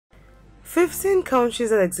15 countries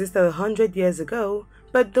that existed 100 years ago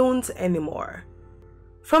but don't anymore.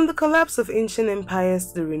 From the collapse of ancient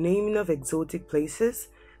empires to the renaming of exotic places,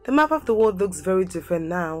 the map of the world looks very different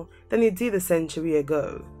now than it did a century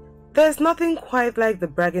ago. There's nothing quite like the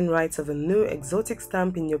bragging rights of a new exotic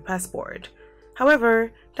stamp in your passport.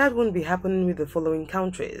 However, that won't be happening with the following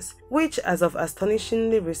countries, which as of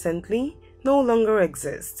astonishingly recently, no longer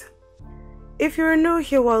exist. If you're new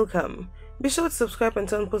here, welcome. Be sure to subscribe and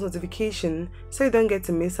turn on post notification so you don't get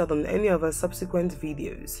to miss out on any of our subsequent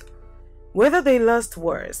videos. Whether they lost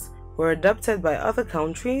wars, were adopted by other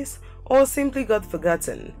countries, or simply got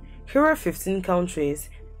forgotten, here are 15 countries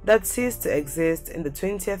that ceased to exist in the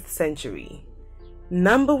 20th century.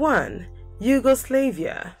 Number 1.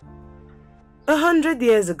 Yugoslavia. 100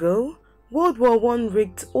 years ago, World War I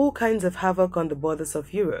wreaked all kinds of havoc on the borders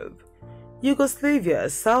of Europe. Yugoslavia, a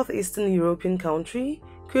southeastern European country,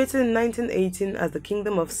 created in 1918 as the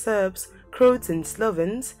Kingdom of Serbs, Croats and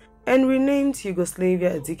Slovens, and renamed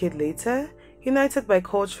Yugoslavia a decade later, united by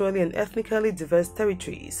culturally and ethnically diverse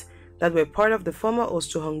territories that were part of the former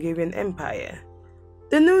Austro-Hungarian Empire.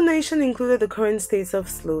 The new nation included the current states of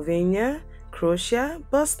Slovenia, Croatia,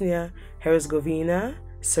 Bosnia, Herzegovina,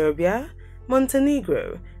 Serbia,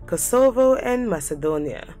 Montenegro, Kosovo, and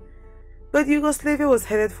Macedonia. But Yugoslavia was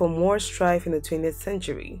headed for more strife in the 20th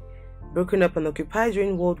century. Broken up and occupied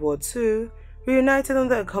during World War II, reunited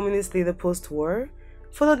under a communist leader post-war,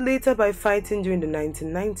 followed later by fighting during the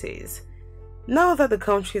 1990s. Now that the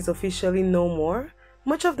country is officially no more,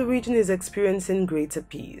 much of the region is experiencing greater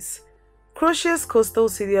peace. Croatia's coastal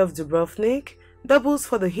city of Dubrovnik doubles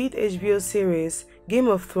for the hit HBO series Game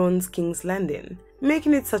of Thrones King's Landing,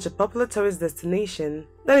 making it such a popular tourist destination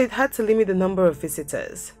that it had to limit the number of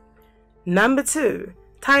visitors. Number 2.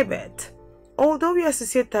 Tibet. Although we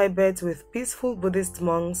associate Tibet with peaceful Buddhist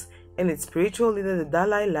monks and its spiritual leader the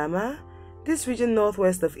Dalai Lama, this region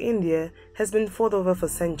northwest of India has been fought over for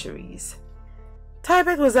centuries.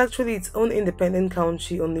 Tibet was actually its own independent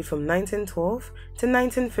country only from 1912 to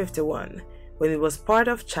 1951, when it was part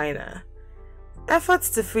of China.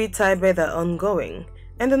 Efforts to free Tibet are ongoing,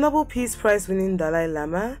 and the Nobel Peace Prize winning Dalai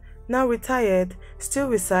Lama, now retired, still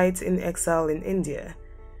resides in exile in India.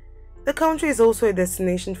 The country is also a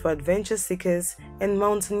destination for adventure seekers and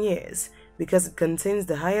mountaineers because it contains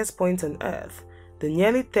the highest point on Earth, the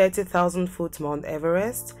nearly 30,000-foot Mount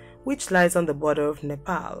Everest, which lies on the border of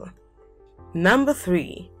Nepal. Number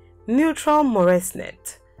 3. Neutral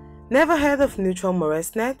Moresnet. Never heard of Neutral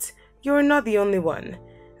Moresnet? You're not the only one.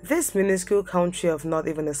 This minuscule country of not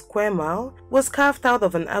even a square mile was carved out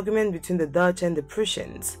of an argument between the Dutch and the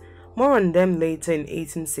Prussians. More on them later in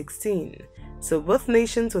 1816. So both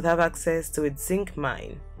nations would have access to its zinc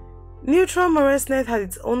mine. Neutral Moresnet had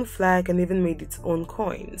its own flag and even made its own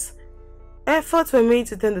coins. Efforts were made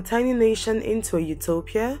to turn the tiny nation into a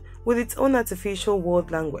utopia with its own artificial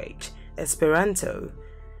world language, Esperanto,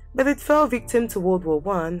 but it fell victim to World War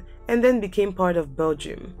I and then became part of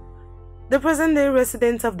Belgium. The present-day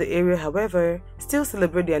residents of the area, however, still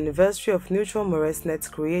celebrate the anniversary of Neutral Moresnet's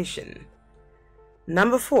creation.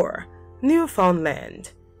 Number 4.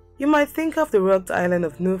 Newfoundland. You might think of the rugged island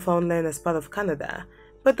of Newfoundland as part of Canada,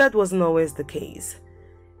 but that wasn't always the case.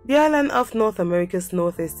 The island off North America's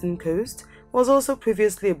northeastern coast was also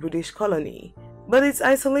previously a British colony, but its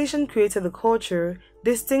isolation created a culture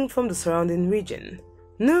distinct from the surrounding region.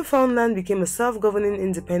 Newfoundland became a self-governing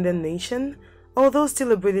independent nation, although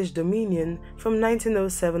still a British dominion from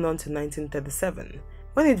 1907 on to 1937,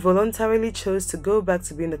 when it voluntarily chose to go back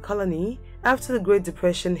to being a colony after the Great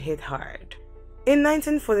Depression hit hard. In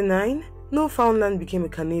 1949, Newfoundland became a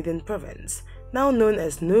Canadian province, now known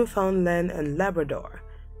as Newfoundland and Labrador.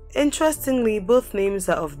 Interestingly, both names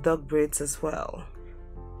are of dog breeds as well.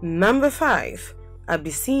 Number 5.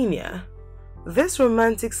 Abyssinia. This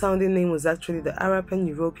romantic-sounding name was actually the Arab and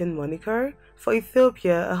European moniker for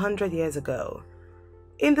Ethiopia 100 years ago.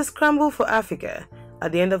 In the scramble for Africa,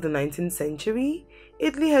 at the end of the 19th century,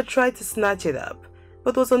 Italy had tried to snatch it up,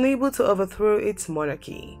 but was unable to overthrow its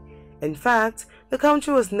monarchy. In fact, the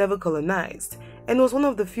country was never colonized and was one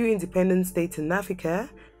of the few independent states in Africa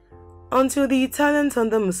until the Italians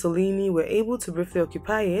under Mussolini were able to briefly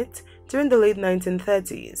occupy it during the late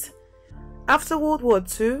 1930s. After World War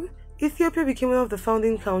II, Ethiopia became one of the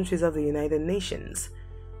founding countries of the United Nations.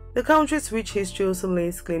 The country's rich history also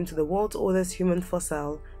lays claim to the world's oldest human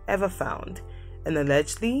fossil ever found, and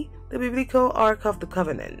allegedly the biblical Ark of the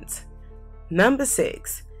Covenant. Number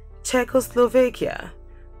 6. Czechoslovakia.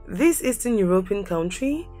 This Eastern European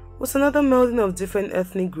country was another melding of different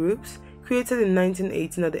ethnic groups created in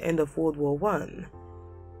 1918 at the end of World War I.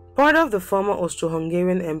 Part of the former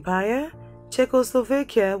Austro-Hungarian Empire,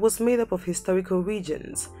 Czechoslovakia was made up of historical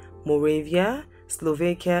regions: Moravia,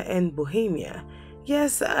 Slovakia, and Bohemia.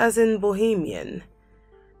 Yes, as in Bohemian.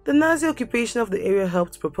 The Nazi occupation of the area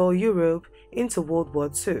helped propel Europe into World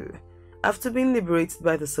War II. After being liberated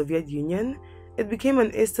by the Soviet Union, it became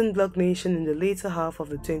an Eastern Bloc nation in the later half of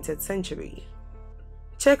the 20th century.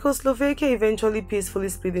 Czechoslovakia eventually peacefully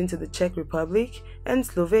split into the Czech Republic and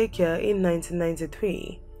Slovakia in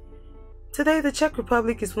 1993. Today, the Czech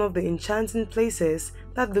Republic is one of the enchanting places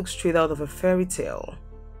that looks straight out of a fairy tale.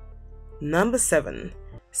 Number 7.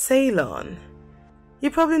 Ceylon. You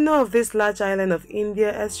probably know of this large island of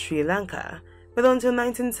India as Sri Lanka, but until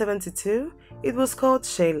 1972, it was called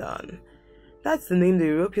Ceylon. That's the name the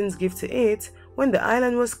Europeans gave to it when the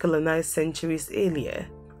island was colonized centuries earlier.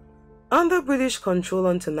 Under British control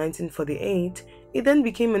until 1948, it then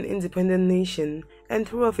became an independent nation and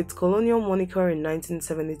threw off its colonial moniker in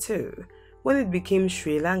 1972, when it became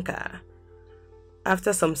Sri Lanka.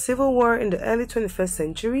 After some civil war in the early 21st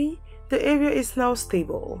century, the area is now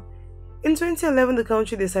stable. In 2011, the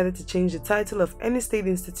country decided to change the title of any state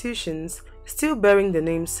institutions still bearing the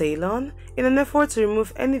name Ceylon in an effort to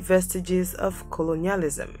remove any vestiges of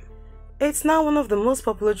colonialism. It's now one of the most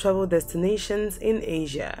popular travel destinations in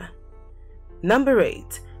Asia. Number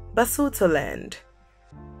 8. Basutoland.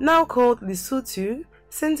 Now called Lesotho,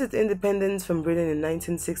 since its independence from Britain in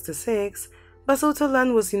 1966,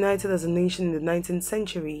 Basutoland was united as a nation in the 19th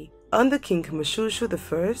century under King Moshoeshoe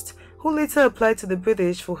I, who later applied to the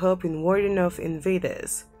British for help in warding off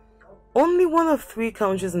invaders. Only one of 3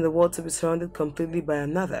 countries in the world to be surrounded completely by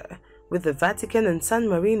another, with the Vatican and San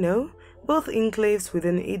Marino, both enclaves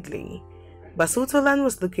within Italy. Basutoland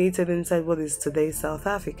was located inside what is today South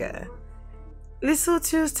Africa.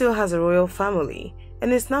 Lesotho still has a royal family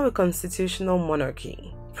and is now a constitutional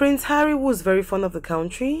monarchy. Prince Harry, who was very fond of the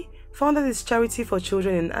country, founded his charity for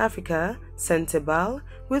children in Africa, Sentebale,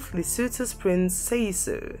 with Lesotho's Prince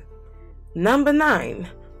Seeiso. Number 9.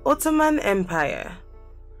 Ottoman Empire.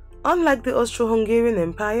 Unlike the Austro-Hungarian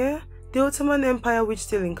Empire, the Ottoman Empire, which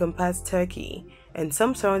still encompassed Turkey and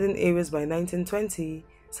some surrounding areas by 1920,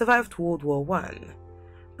 survived World War I.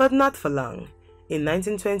 But not for long. In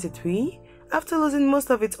 1923, after losing most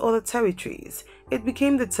of its other territories, it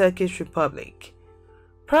became the Turkish Republic.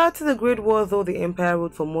 Prior to the Great War, though, the empire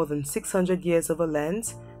ruled for more than 600 years over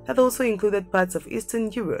lands that also included parts of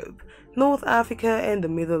Eastern Europe, North Africa, and the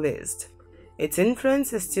Middle East. Its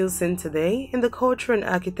influence is still seen today in the culture and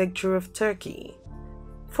architecture of Turkey.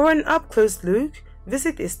 For an up-close look,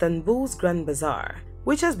 visit Istanbul's Grand Bazaar,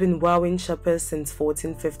 which has been wowing shoppers since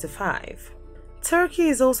 1455. Turkey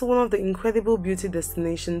is also one of the incredible beauty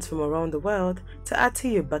destinations from around the world to add to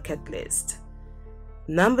your bucket list.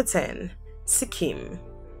 Number 10. Sikkim.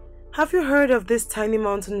 Have you heard of this tiny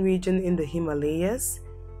mountain region in the Himalayas?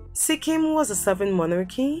 Sikkim was a sovereign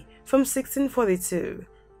monarchy from 1642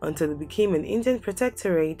 until it became an Indian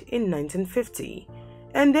protectorate in 1950,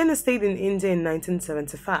 and then a state in India in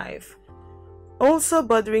 1975. Also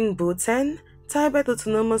bordering Bhutan, Tibet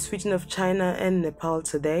Autonomous Region of China, and Nepal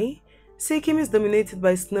today, Sikkim is dominated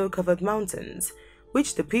by snow-covered mountains,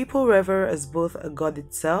 which the people revere as both a god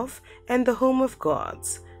itself and the home of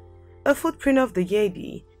gods. A footprint of the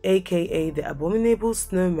Yeti, aka the Abominable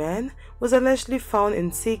Snowman, was allegedly found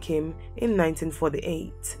in Sikkim in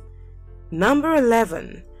 1948. Number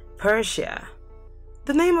 11. Persia.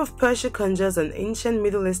 The name of Persia conjures an ancient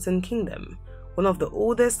Middle Eastern kingdom, one of the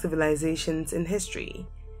oldest civilizations in history.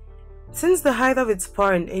 Since the height of its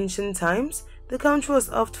power in ancient times, the country was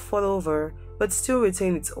oft fought over, but still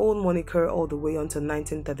retained its old moniker all the way until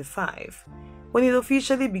 1935, when it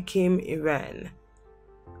officially became Iran.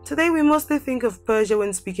 Today we mostly think of Persia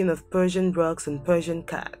when speaking of Persian rugs and Persian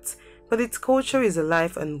cats, but its culture is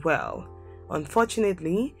alive and well.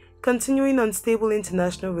 Unfortunately, continuing unstable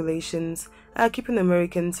international relations are keeping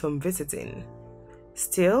Americans from visiting.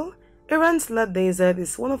 Still, Iran's Lat Desert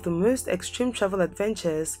is one of the most extreme travel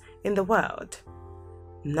adventures in the world.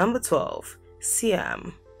 Number 12.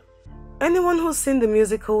 Siam. Anyone who's seen the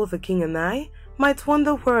musical The King and I might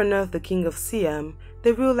wonder where on earth the king of Siam,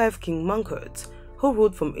 the real-life King Mongkut, who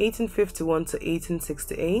ruled from 1851 to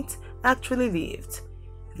 1868, actually lived.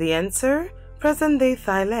 The answer? Present-day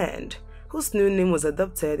Thailand, whose new name was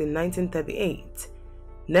adopted in 1938.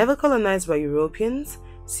 Never colonized by Europeans,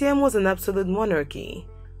 Siam was an absolute monarchy.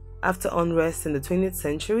 After unrest in the 20th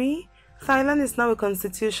century, Thailand is now a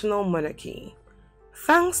constitutional monarchy.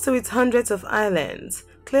 Thanks to its hundreds of islands,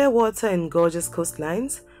 clear water and gorgeous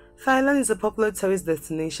coastlines, Thailand is a popular tourist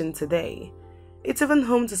destination today. It's even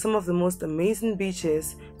home to some of the most amazing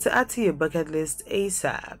beaches to add to your bucket list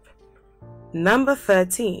ASAP. Number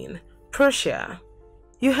 13. Prussia.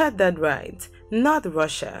 You heard that right, not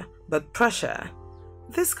Russia, but Prussia.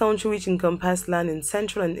 This country, which encompassed land in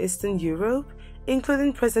Central and Eastern Europe,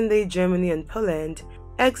 including present-day Germany and Poland,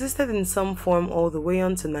 existed in some form all the way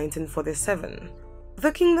on to 1947.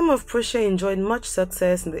 The Kingdom of Prussia enjoyed much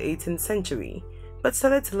success in the 18th century, but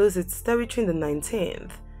started to lose its territory in the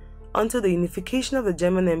 19th, until the unification of the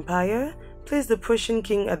German Empire placed the Prussian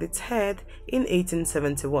king at its head in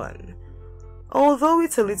 1871. Although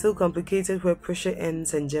it's a little complicated where Prussia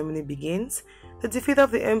ends and Germany begins, the defeat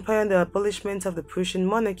of the empire and the abolishment of the Prussian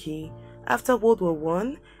monarchy after World War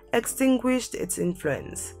I extinguished its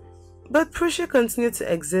influence. But Prussia continued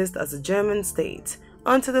to exist as a German state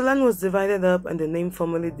until the land was divided up and the name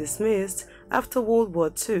formally dismissed after World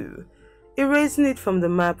War II, erasing it from the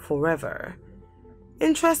map forever.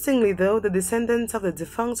 Interestingly though, the descendants of the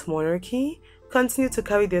defunct monarchy continue to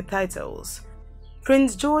carry their titles.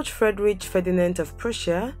 Prince George Friedrich Ferdinand of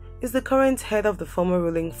Prussia is the current head of the former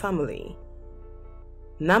ruling family.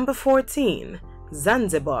 Number 14.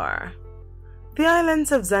 Zanzibar. The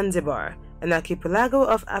islands of Zanzibar, an archipelago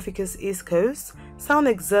of Africa's east coast, sound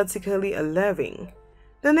exotically alluring.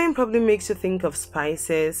 The name probably makes you think of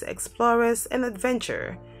spices, explorers, and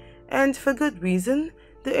adventure, and for good reason.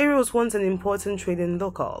 The area was once an important trading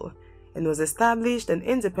locale and was established an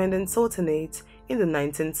independent sultanate in the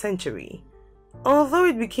 19th century. Although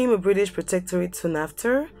it became a British protectorate soon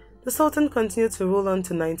after, the Sultan continued to rule on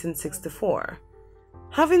to 1964.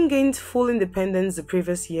 Having gained full independence the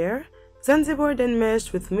previous year, Zanzibar then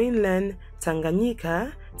merged with mainland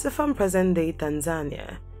Tanganyika to form present-day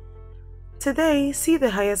Tanzania. Today, see the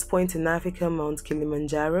highest point in Africa, Mount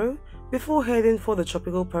Kilimanjaro, before heading for the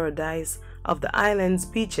tropical paradise of the island's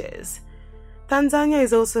beaches. Tanzania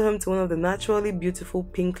is also home to one of the naturally beautiful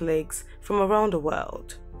pink lakes from around the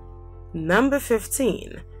world. Number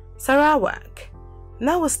 15. Sarawak.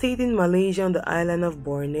 Now a state in Malaysia on the island of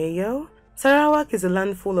Borneo, Sarawak is a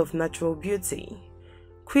land full of natural beauty.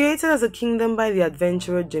 Created as a kingdom by the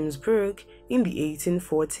adventurer James Brooke in the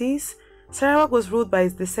 1840s, Sarawak was ruled by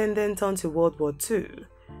its descendants until World War II,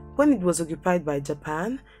 when it was occupied by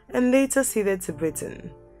Japan and later ceded to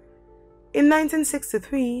Britain. In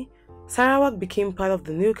 1963, Sarawak became part of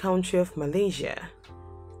the new country of Malaysia.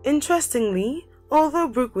 Interestingly, although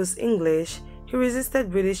Brooke was English, he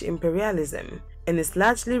resisted British imperialism and is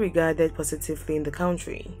largely regarded positively in the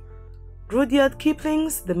country. Rudyard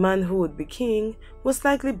Kipling's The Man Who Would Be King was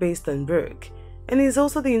likely based on Brooke, and is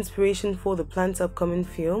also the inspiration for the planned upcoming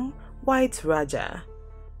film White Raja.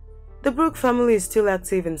 The Brooke family is still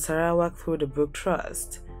active in Sarawak through the Brooke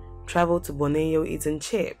Trust. Travel to Borneo isn't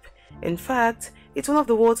cheap. In fact, it's one of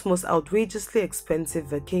the world's most outrageously expensive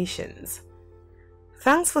vacations.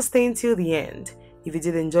 Thanks for staying till the end. If you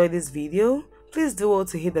did enjoy this video, please do well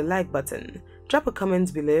to hit the like button, drop a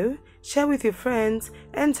comment below, share with your friends,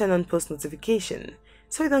 and turn on post notification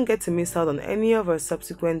so you don't get to miss out on any of our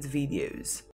subsequent videos.